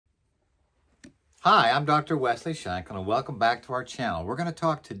Hi, I'm Dr. Wesley Shankland, and welcome back to our channel. We're going to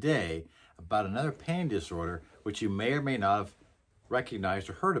talk today about another pain disorder which you may or may not have recognized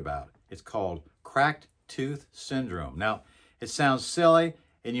or heard about. It's called cracked tooth syndrome. Now, it sounds silly,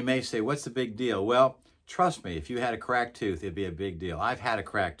 and you may say, what's the big deal? Well, trust me, if you had a cracked tooth, it'd be a big deal. I've had a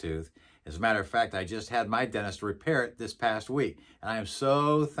cracked tooth. As a matter of fact, I just had my dentist repair it this past week, and I am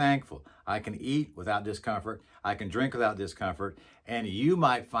so thankful. I can eat without discomfort, I can drink without discomfort, and you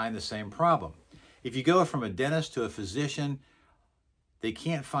might find the same problem. If you go from a dentist to a physician, they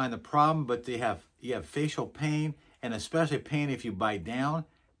can't find the problem, but you have facial pain, and especially pain if you bite down,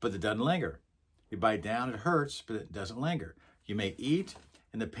 but it doesn't linger. You bite down, it hurts, but it doesn't linger. You may eat,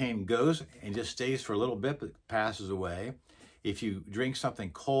 and the pain goes and just stays for a little bit, but passes away. If you drink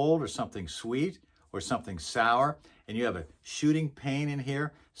something cold or something sweet or something sour, and you have a shooting pain in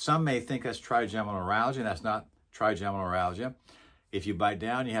here, some may think that's trigeminal neuralgia, and that's not trigeminal neuralgia. If you bite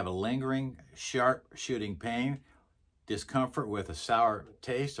down, you have a lingering, sharp shooting pain, discomfort with a sour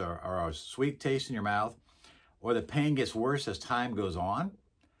taste or a sweet taste in your mouth, or the pain gets worse as time goes on,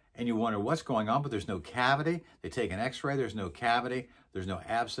 and you wonder what's going on, but there's no cavity. They take an x-ray, there's no cavity, there's no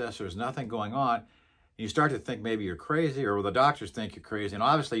abscess, there's nothing going on. And you start to think maybe you're crazy, or the doctors think you're crazy, and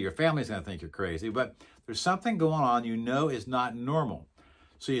obviously your family's going to think you're crazy, but there's something going on you know is not normal.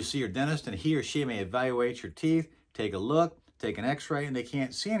 So you see your dentist, and he or she may evaluate your teeth, take a look, take an x-ray, and they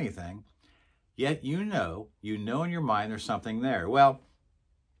can't see anything, yet you know in your mind there's something there. Well,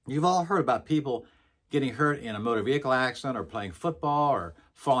 you've all heard about people getting hurt in a motor vehicle accident or playing football or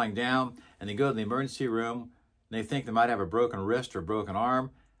falling down, and they go to the emergency room, and they think they might have a broken wrist or broken arm,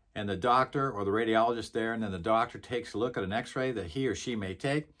 and the doctor or the radiologist there, and then the doctor takes a look at an x-ray that he or she may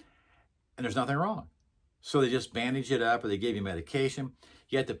take, and there's nothing wrong. So they just bandage it up, or they give you medication,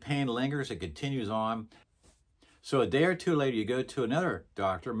 yet the pain lingers, it continues on. So a day or two later, you go to another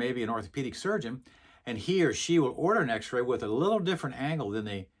doctor, maybe an orthopedic surgeon, and he or she will order an x-ray with a little different angle than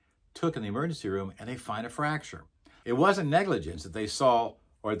they took in the emergency room, and they find a fracture. It wasn't negligence that they saw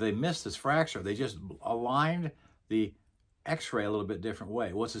or they missed this fracture. They just aligned the x-ray a little bit different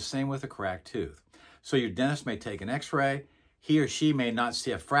way. Well, it's the same with a cracked tooth. So your dentist may take an x-ray. He or she may not see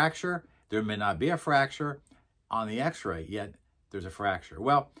a fracture. There may not be a fracture on the x-ray, yet there's a fracture.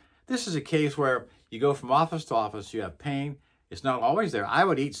 Well, this is a case where you go from office to office, you have pain. It's not always there. I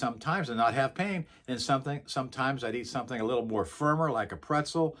would eat sometimes and not have pain, and sometimes I'd eat something a little more firmer, like a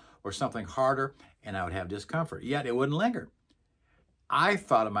pretzel, or something harder, and I would have discomfort, yet it wouldn't linger. I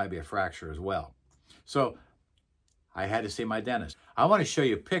thought it might be a fracture as well. So I had to see my dentist. I want to show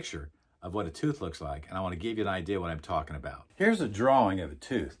you a picture of what a tooth looks like, and I want to give you an idea what I'm talking about. Here's a drawing of a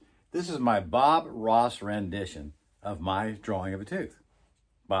tooth. This is my Bob Ross rendition of my drawing of a tooth.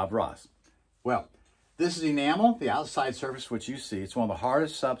 Bob Ross. Well, this is enamel, the outside surface, which you see. It's one of the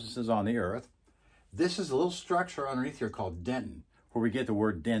hardest substances on the earth. This is a little structure underneath here called dentin, where we get the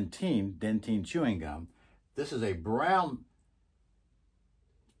word dentine chewing gum. This is a brown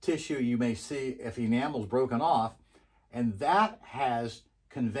tissue you may see if enamel's broken off, and that has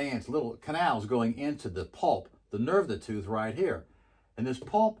conveyance, little canals going into the pulp, the nerve of the tooth right here. And this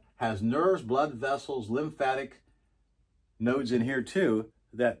pulp has nerves, blood vessels, lymphatic nodes in here too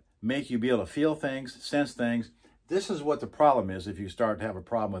that make you be able to feel things, sense things. This is what the problem is if you start to have a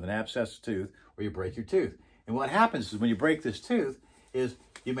problem with an abscess tooth or you break your tooth. And what happens is when you break this tooth is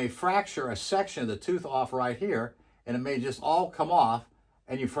you may fracture a section of the tooth off right here, and it may just all come off,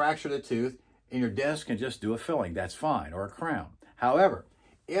 and you fracture the tooth, and your dentist can just do a filling. That's fine, or a crown. However,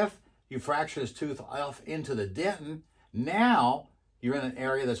 if you fracture this tooth off into the dentin, now you're in an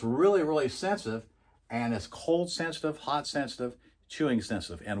area that's really, really sensitive, and it's cold sensitive, hot sensitive, chewing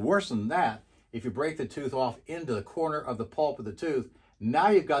sensitive. And worse than that, if you break the tooth off into the corner of the pulp of the tooth, now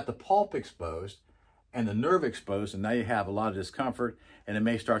you've got the pulp exposed and the nerve exposed, and now you have a lot of discomfort, and it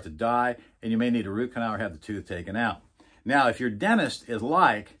may start to die, and you may need a root canal or have the tooth taken out. Now, if your dentist is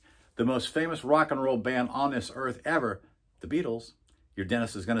like the most famous rock and roll band on this earth ever, the Beatles, your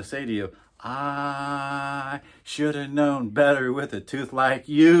dentist is going to say to you, I should have known better with a tooth like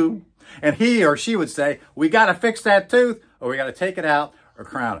you. And he or she would say, we got to fix that tooth, or we got to take it out or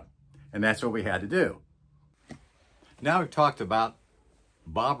crown it. And that's what we had to do. Now we've talked about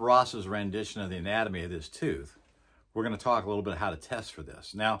Bob Ross's rendition of the anatomy of this tooth. We're going to talk a little bit how to test for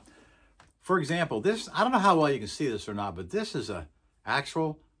this. Now, for example, this, I don't know how well you can see this or not, but this is a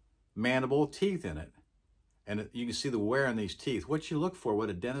actual mandible teeth in it. And you can see the wear in these teeth. What you look for, what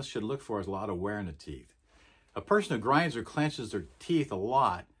a dentist should look for, is a lot of wear in the teeth. A person who grinds or clenches their teeth a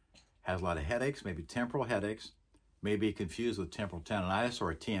lot has a lot of headaches, maybe temporal headaches, may be confused with temporal tendonitis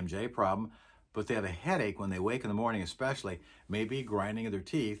or a TMJ problem, but they have a headache when they wake in the morning especially, maybe grinding of their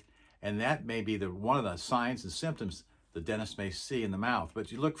teeth, And that may be one of the signs and symptoms the dentist may see in the mouth.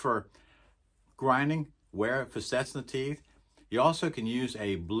 But you look for grinding, wear, facets in the teeth. You also can use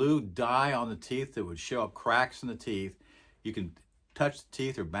a blue dye on the teeth that would show up cracks in the teeth. You can touch the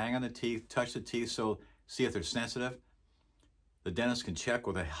teeth or bang on the teeth, touch the teeth, so see if they're sensitive. The dentist can check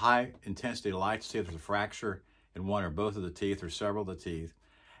with a high intensity light to see if there's a fracture in one or both of the teeth or several of the teeth.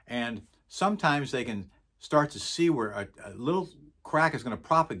 And sometimes they can start to see where a little crack is going to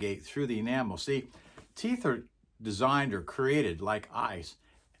propagate through the enamel. See, teeth are designed or created like ice,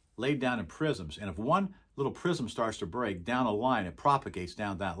 laid down in prisms. And if one little prism starts to break down a line, it propagates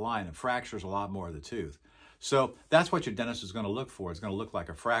down that line and fractures a lot more of the tooth. So that's what your dentist is going to look for. It's going to look like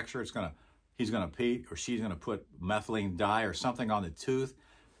a fracture. He's going to she's going to put methylene dye or something on the tooth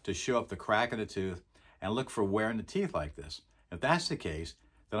to show up the crack in the tooth and look for wear in the teeth like this. If that's the case,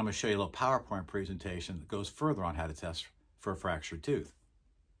 then I'm going to show you a little PowerPoint presentation that goes further on how to test for a fractured tooth.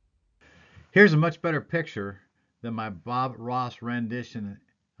 Here's a much better picture than my Bob Ross rendition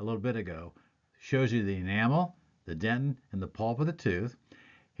a little bit ago. Shows you the enamel, the dentin, and the pulp of the tooth.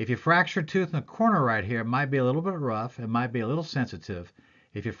 If you fracture a tooth in the corner right here, it might be a little bit rough, it might be a little sensitive.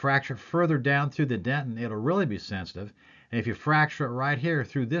 If you fracture further down through the dentin, it'll really be sensitive. And if you fracture it right here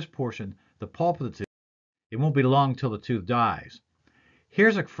through this portion, the pulp of the tooth, it won't be long until the tooth dies.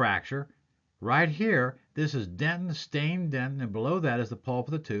 Here's a fracture. Right here, this is dentin, stained dentin, and below that is the pulp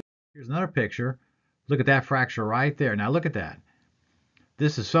of the tooth. Here's another picture. Look at that fracture right there. Now look at that.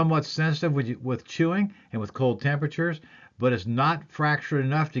 This is somewhat sensitive with chewing and with cold temperatures, but it's not fractured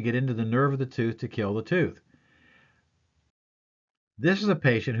enough to get into the nerve of the tooth to kill the tooth. This is a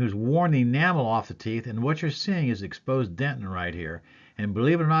patient who's worn the enamel off the teeth, and what you're seeing is exposed dentin right here. And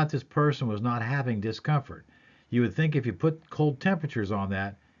believe it or not, this person was not having discomfort. You would think if you put cold temperatures on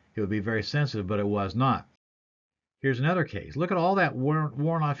that, it would be very sensitive, but it was not. Here's another case. Look at all that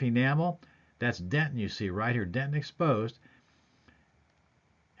worn off enamel. That's dentin you see right here, dentin exposed.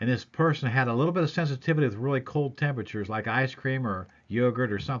 And this person had a little bit of sensitivity with really cold temperatures like ice cream or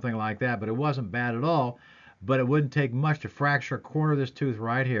yogurt or something like that, but it wasn't bad at all. But it wouldn't take much to fracture a corner of this tooth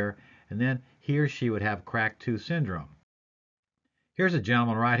right here, and then he or she would have cracked tooth syndrome. Here's a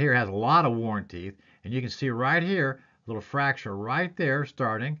gentleman right here, has a lot of worn teeth, and you can see right here, a little fracture right there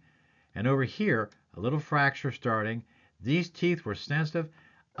starting, and over here, a little fracture starting. These teeth were sensitive.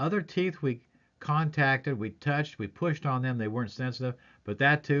 Other teeth we contacted, we touched, we pushed on them, they weren't sensitive, but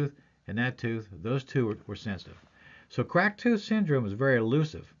that tooth and that tooth, those two were sensitive. So cracked tooth syndrome is very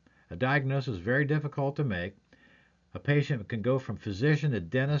elusive. A diagnosis is very difficult to make. A patient can go from physician to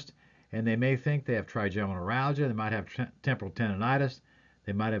dentist, and they may think they have trigeminal neuralgia, they might have temporal tendonitis,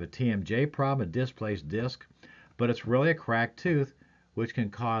 they might have a TMJ problem, a displaced disc, but it's really a cracked tooth, which can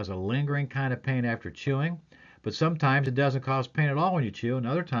cause a lingering kind of pain after chewing. But sometimes it doesn't cause pain at all when you chew, and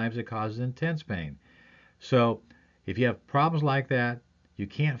other times it causes intense pain. So if you have problems like that, you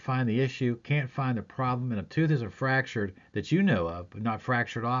can't find the issue, can't find the problem, and if tooth isn't fractured that you know of, but not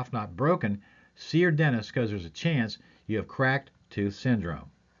fractured off, not broken, see your dentist because there's a chance you have cracked tooth syndrome.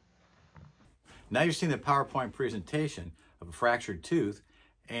 Now you're seeing the PowerPoint presentation of a fractured tooth,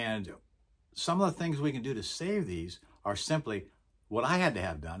 and some of the things we can do to save these are simply what I had to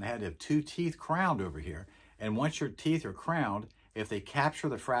have done. I had to have 2 teeth crowned over here, and once your teeth are crowned, if they capture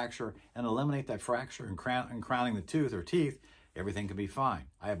the fracture and eliminate that fracture and crowning the tooth or teeth, everything can be fine.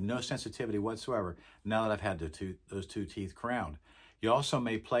 I have no sensitivity whatsoever now that I've had those 2 teeth crowned. You also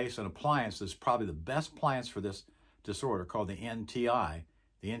may place an appliance that's probably the best appliance for this disorder called the NTI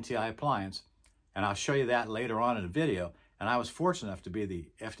appliance, and I'll show you that later on in a video. And I was fortunate enough to be the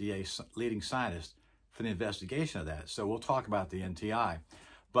FDA leading scientist for the investigation of that. So we'll talk about the NTI.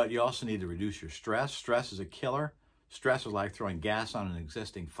 But you also need to reduce your stress. Stress is a killer. Stress is like throwing gas on an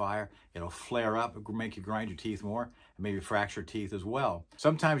existing fire. It'll flare up, make you grind your teeth more, and maybe fracture teeth as well.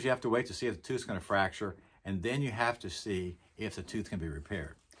 Sometimes you have to wait to see if the tooth's going to fracture, and then you have to see if the tooth can be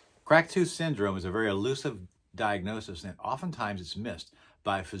repaired. Cracked tooth syndrome is a very elusive diagnosis, and oftentimes it's missed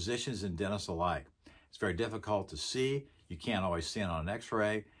by physicians and dentists alike. It's very difficult to see. You can't always see it on an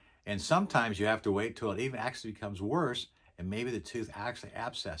x-ray, and sometimes you have to wait till it even actually becomes worse, and maybe the tooth actually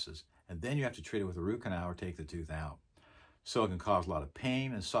abscesses, and then you have to treat it with a root canal or take the tooth out. So it can cause a lot of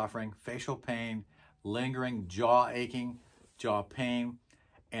pain and suffering, facial pain, lingering jaw aching, jaw pain,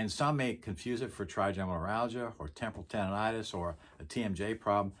 and some may confuse it for trigeminal neuralgia or temporal tendonitis or a TMJ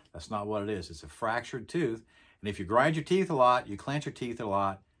problem. That's not what it is. It's a fractured tooth, and if you grind your teeth a lot, you clench your teeth a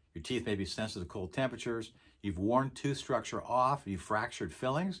lot, your teeth may be sensitive to cold temperatures, you've worn tooth structure off, you've fractured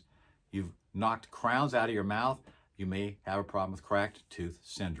fillings, you've knocked crowns out of your mouth, you may have a problem with cracked tooth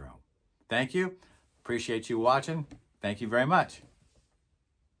syndrome. Thank you. Appreciate you watching. Thank you very much.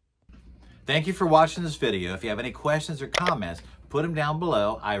 Thank you for watching this video. If you have any questions or comments, put them down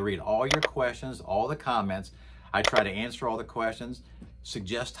below. I read all your questions, all the comments. I try to answer all the questions,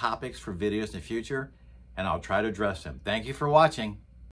 suggest topics for videos in the future, and I'll try to address them. Thank you for watching.